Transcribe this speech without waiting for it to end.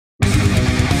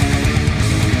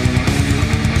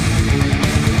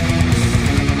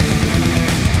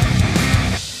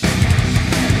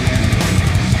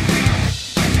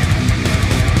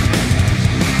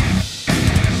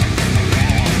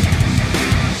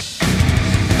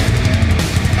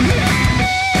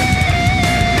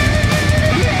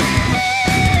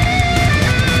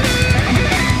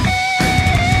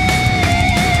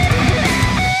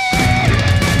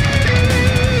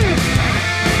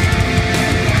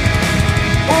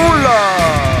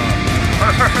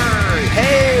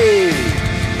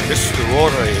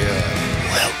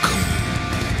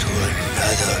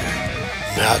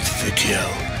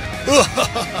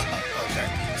Okay.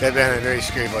 Said that in a very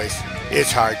scary voice.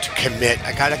 It's hard to commit.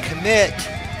 I gotta commit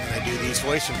when I do these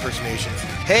voice impersonations.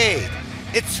 Hey,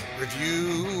 it's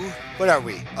review. What are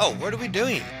we? Oh, what are we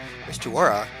doing? Mr.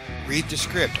 Wara, read the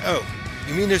script. Oh,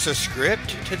 you mean there's a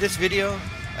script to this video?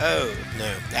 Oh,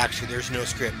 no. Actually, there's no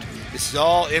script. This is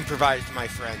all improvised, my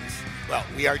friends. Well,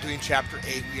 we are doing chapter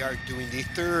 8. We are doing the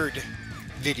third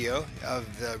video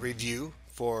of the review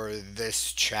for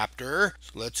this chapter.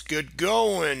 So let's get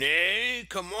going, eh?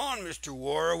 Come on, Mr.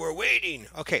 Wara, we're waiting.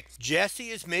 Okay, Jesse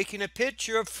is making a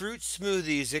pitcher of fruit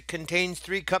smoothies. It contains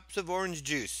 3 cups of orange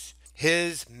juice.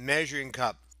 His measuring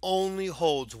cup only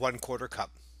holds 1/4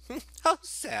 cup. How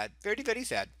sad. Very, very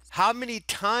sad. How many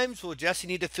times will Jesse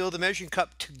need to fill the measuring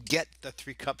cup to get the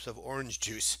 3 cups of orange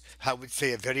juice? I would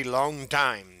say a very long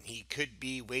time. He could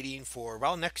be waiting for,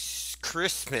 well, next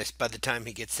Christmas by the time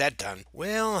he gets that done.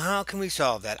 Well, how can we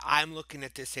solve that? I'm looking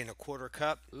at this saying 1/4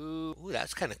 cup. Ooh,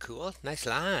 that's kind of cool. Nice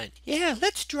line. Yeah,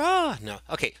 let's draw. No.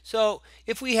 Okay, so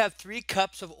if we have 3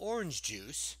 cups of orange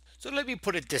juice, so let me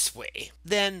put it this way.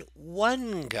 Then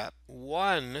 1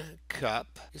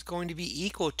 cup is going to be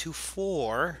equal to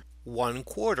 4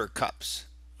 1/4 cups.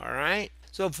 All right.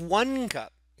 So if 1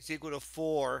 cup is equal to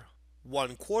 4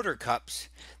 1/4 cups,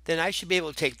 then I should be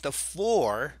able to take the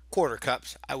 4 1/4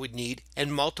 cups I would need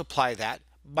and multiply that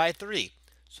by 3.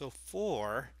 So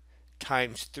 4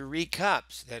 times 3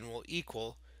 cups then will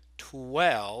equal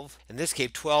 12. In this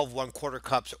case, 12 1/4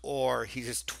 cups, or he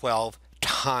says 12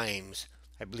 times.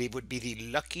 I believe would be the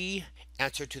lucky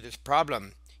answer to this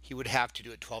problem. He would have to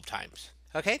do it 12 times.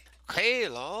 Okay?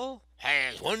 Kayla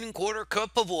has 1/4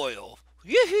 cup of oil.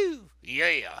 Yoo-hoo!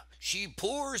 Yeah. She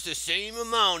pours the same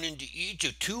amount into each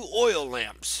of 2 oil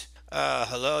lamps.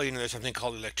 Hello, you know there's something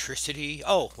called electricity.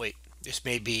 Oh, wait. This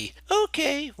may be...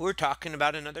 Okay, we're talking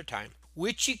about another time.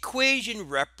 Which equation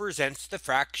represents the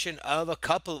fraction of a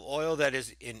cup of oil that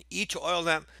is in each oil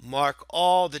lamp? Mark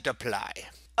all that apply.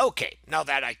 Okay, now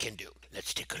that I can do.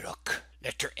 Let's take a look.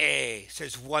 Letter A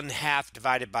says 1/2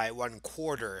 divided by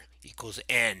 1/4 equals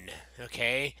N.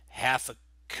 Okay, half a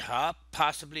cup,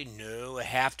 possibly? No, a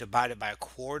half divided by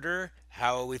 1/4.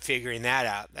 How are we figuring that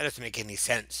out? That doesn't make any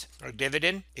sense. Our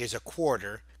dividend is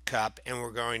 1/4 cup, and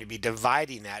we're going to be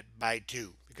dividing that by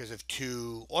 2 because of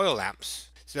 2 oil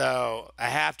lamps. So a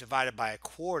half divided by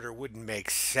 1/4 wouldn't make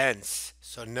sense.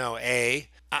 So no, A.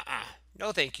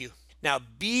 No, thank you. Now,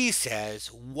 B says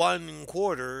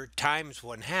 1/4 times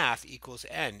 1/2 equals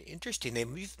N. Interesting, they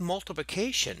use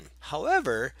multiplication.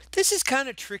 However, this is kind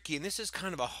of tricky, and this is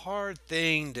kind of a hard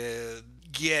thing to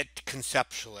get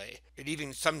conceptually. It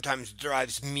even sometimes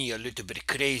drives me a little bit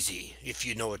crazy, if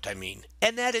you know what I mean.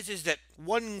 And that is that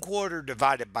 1/4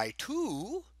 divided by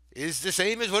 2 is the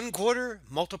same as 1/4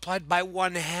 multiplied by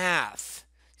 1/2.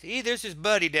 See, there's his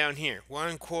buddy down here.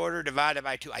 1/4 divided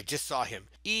by 2. I just saw him.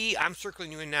 E, I'm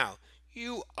circling you in now.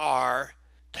 You are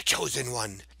the chosen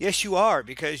one. Yes, you are,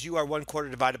 because you are 1/4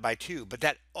 divided by 2. But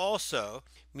that also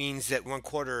means that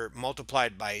 1/4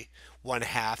 multiplied by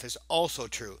 1/2 is also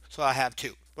true. So I have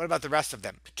 2. What about the rest of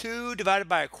them? 2 divided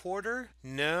by 1/4?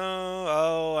 No.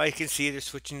 Oh, I can see they're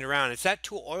switching it around. It's that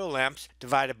 2 oil lamps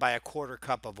divided by 1/4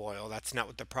 cup of oil. That's not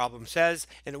what the problem says.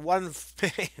 And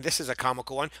this is a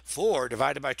comical one. 4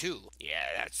 divided by 2.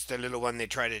 Yeah, that's the little one they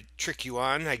try to trick you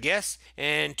on, I guess.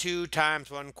 And 2 times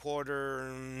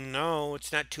 1/4. No,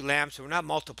 it's not 2 lamps. So we're not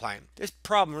multiplying. This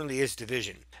problem really is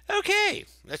division. Okay,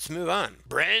 let's move on.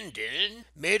 Brandon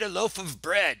made a loaf of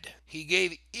bread. He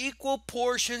gave equal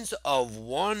portions of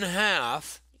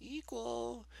 1/2.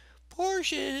 Equal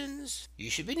portions. You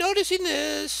should be noticing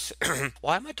this.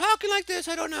 Why am I talking like this?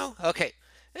 I don't know. Okay.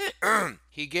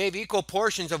 He gave equal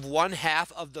portions of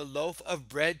 1/2 of the loaf of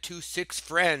bread to 6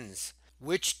 friends.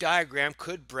 Which diagram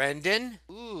could Brandon?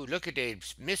 Ooh, look at they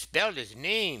misspelled his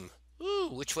name. Ooh,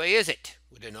 which way is it?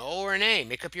 With an O or an A?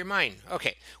 Make up your mind.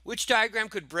 Okay. Which diagram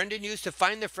could Brendan use to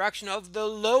find the fraction of the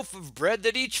loaf of bread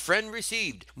that each friend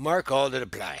received? Mark all that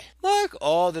apply. Mark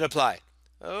all that apply.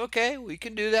 Okay, we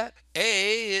can do that.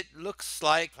 A, it looks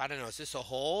like, I don't know, is this a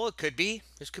whole? It could be.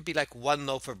 This could be like 1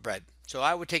 loaf of bread. So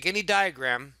I would take any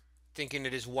diagram thinking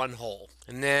it is 1 whole.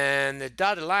 And then the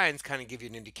dotted lines kind of give you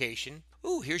an indication.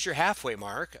 Ooh, here's your halfway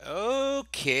mark.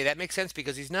 Okay, that makes sense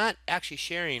because he's not actually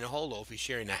sharing a whole loaf. He's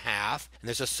sharing a half. And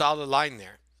there's a solid line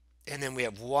there. And then we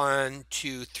have 1,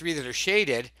 2, 3 that are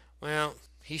shaded. Well,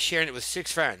 he's sharing it with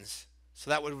 6 friends.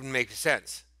 So that wouldn't make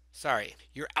sense. Sorry,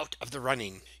 you're out of the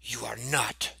running. You are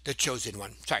not the chosen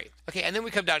one. Sorry. Okay, and then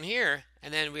we come down here,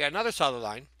 and then we got another solid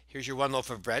line. Here's your 1 loaf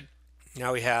of bread.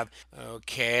 Now we have,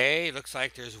 okay, looks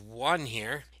like there's 1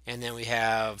 here. And then we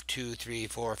have 2, 3,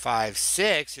 4, 5,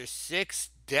 6. There's 6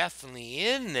 definitely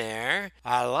in there.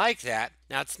 I like that.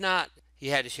 Now, it's not he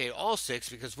had to shade all 6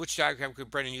 because which diagram could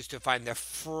Brendan use to find the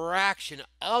fraction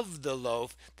of the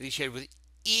loaf that he shaded with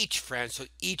each friend? So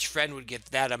each friend would get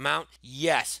that amount.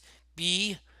 Yes.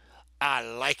 B, I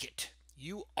like it.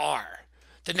 You are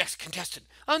the next contestant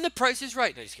on The Price is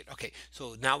Right. No, just kidding. Okay,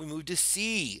 so now we move to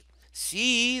C.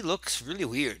 C looks really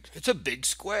weird. It's a big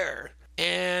square.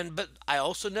 But I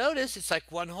also notice it's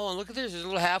like one hole. And look at this. There's a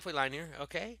little halfway line here.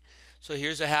 Okay. So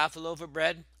here's a half a loaf of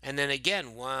bread. And then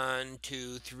again, 1,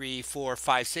 2, 3, 4,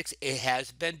 5, 6. It has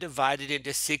been divided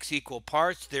into 6 equal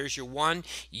parts. There's your 1.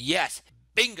 Yes.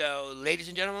 Bingo. Ladies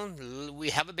and gentlemen, we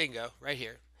have a bingo right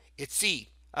here. It's C.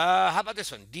 How about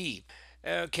this one? D.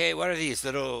 Okay, what are these?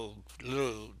 Little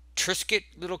Triscuit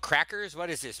little crackers? What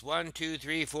is this? 1, 2,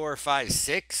 3, 4, 5,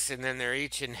 6. And then they're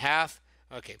each in half.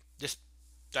 Okay, this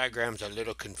diagram's a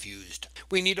little confused.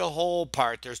 We need a whole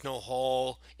part. There's no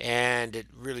hole, and it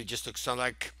really just looks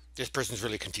like this person's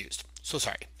really confused. So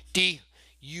sorry. D,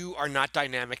 you are not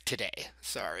dynamic today.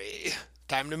 Sorry.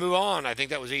 Time to move on. I think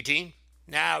that was 18.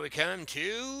 Now we come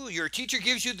to your teacher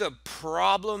gives you the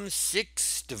problem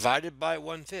 6 divided by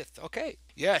 1/5. Okay.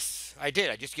 Yes, I did.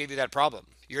 I just gave you that problem.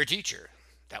 Your teacher.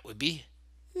 That would be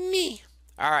me.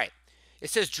 All right. It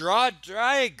says draw a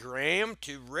diagram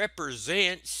to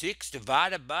represent 6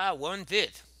 divided by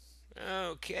 1/5.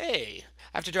 Okay.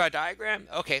 I have to draw a diagram?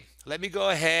 Okay. Let me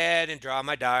go ahead and draw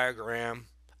my diagram.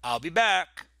 I'll be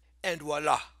back. And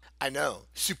voila. I know.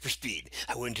 Super speed.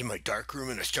 I went into my dark room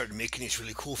and I started making these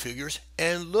really cool figures.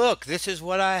 And look, this is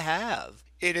what I have.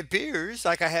 It appears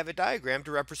like I have a diagram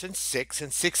to represent 6,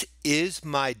 and 6 is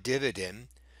my dividend.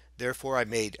 Therefore, I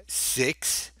made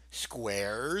 6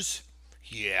 squares.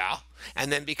 Yeah.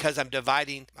 And then because I'm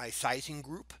dividing, my sizing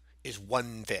group is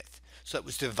 1/5. So it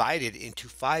was divided into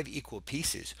 5 equal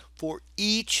pieces for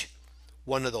each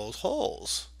one of those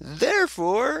holes.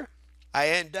 Therefore, I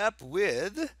end up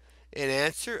with an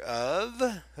answer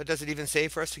of, does it even say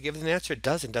for us to give an answer? It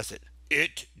doesn't, does it?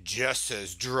 It just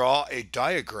says draw a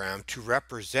diagram to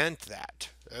represent that.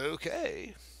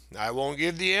 Okay. I won't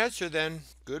give the answer then.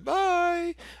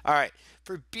 Goodbye. All right.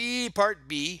 For B, part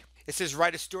B, it says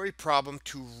write a story problem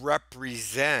to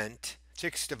represent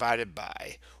 6 divided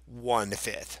by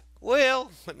 1/5.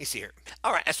 Well, let me see here.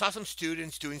 All right, I saw some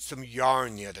students doing some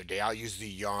yarn the other day. I'll use the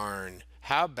yarn.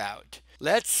 How about,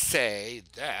 let's say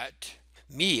that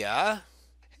Mia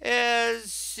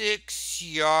has 6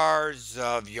 yards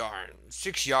of yarn.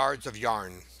 6 yards of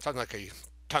yarn. Sounds like a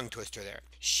tongue twister there.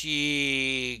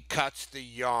 She cuts the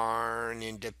yarn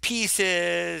into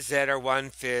pieces that are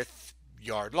 1/5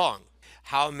 yard long.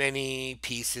 How many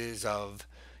pieces of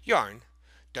yarn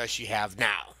does she have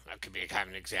now? That could be a kind of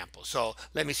an example. So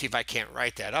let me see if I can't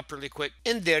write that up really quick.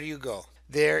 And there you go.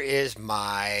 There is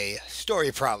my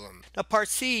story problem. Now part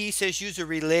C says use a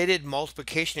related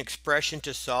multiplication expression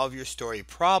to solve your story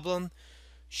problem.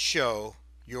 Show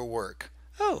your work.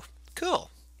 Oh,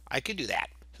 cool. I could do that.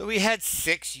 So we had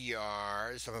 6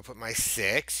 yards. I'm going to put my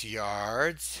 6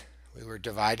 yards. We were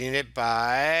dividing it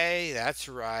by, that's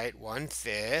right,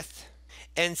 1/5.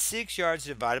 And 6 yards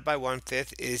divided by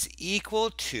 1/5 is equal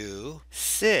to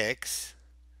 6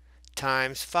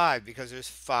 times 5 because there's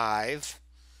 5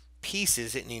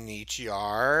 pieces in each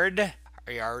yard.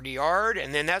 Yard.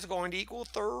 And then that's going to equal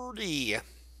 30.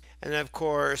 And of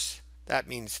course, that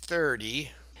means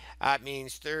 30. That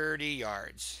means 30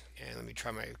 yards. And let me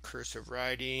try my cursive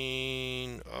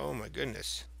writing. Oh my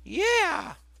goodness.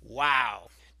 Yeah. Wow.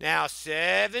 Now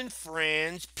 7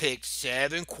 friends picked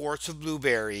 7 quarts of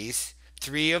blueberries.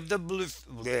 3 of the blah,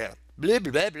 blah,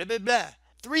 blah, blah, blah, blah.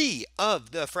 3 of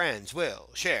the friends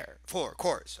will share 4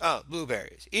 quarts of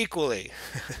blueberries equally.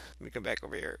 Let me come back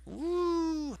over here.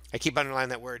 Woo. I keep underlining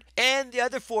that word. And the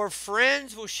other 4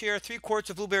 friends will share 3 quarts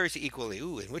of blueberries equally.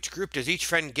 Ooh, in which group does each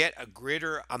friend get a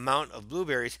greater amount of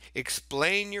blueberries?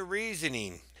 Explain your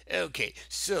reasoning. Okay,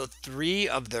 so 3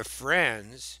 of the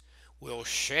friends will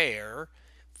share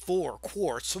 4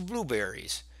 quarts of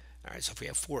blueberries. All right, so if we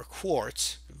have 4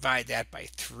 quarts, divide that by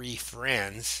 3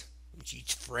 friends, which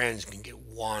each friend can get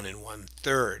 1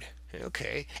 1/3.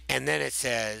 Okay, and then it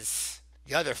says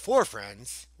the other 4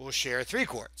 friends will share 3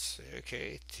 quarts.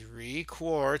 Okay, 3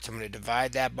 quarts. I'm going to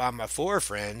divide that by my 4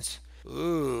 friends.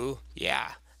 Ooh,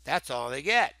 yeah, that's all they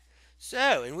get.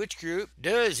 So, in which group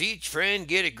does each friend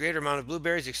get a greater amount of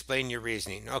blueberries? Explain your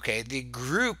reasoning. Okay, the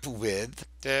group with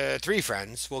the 3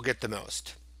 friends will get the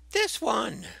most. This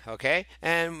one, okay?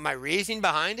 And my reasoning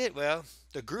behind it, well,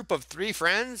 the group of 3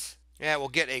 friends, yeah, will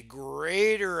get a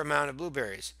greater amount of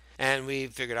blueberries. And we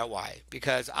figured out why.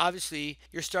 Because obviously,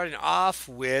 you're starting off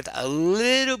with a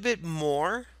little bit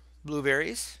more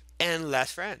blueberries and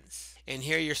less friends. And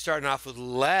here you're starting off with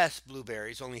less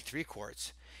blueberries, only 3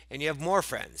 quarts, and you have more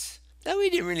friends. Now we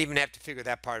didn't really even have to figure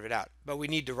that part of it out, but we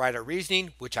need to write our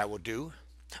reasoning, which I will do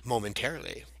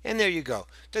momentarily. And there you go.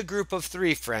 The group of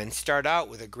 3 friends start out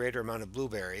with a greater amount of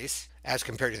blueberries as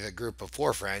compared to the group of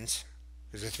 4 friends.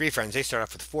 Because the 3 friends, they start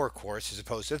off with 4 quarts as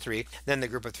opposed to 3. Then the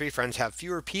group of 3 friends have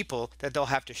fewer people that they'll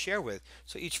have to share with.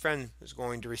 So each friend is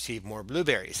going to receive more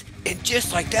blueberries. And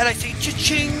just like that, I say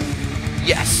cha-ching!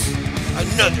 Yes,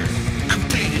 another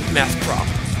completed math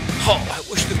problem. Oh, I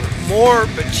wish there were more,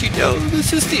 but you know,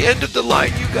 this is the end of the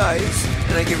line, you guys.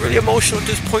 And I get really emotional at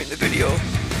this point in the video.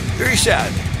 Very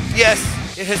sad. Yes,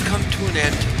 it has come to an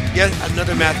end. Yet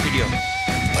another math video.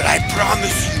 But I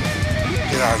promise you,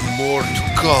 there are more to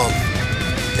come.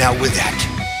 Now with that,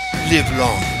 live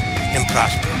long and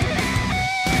prosper.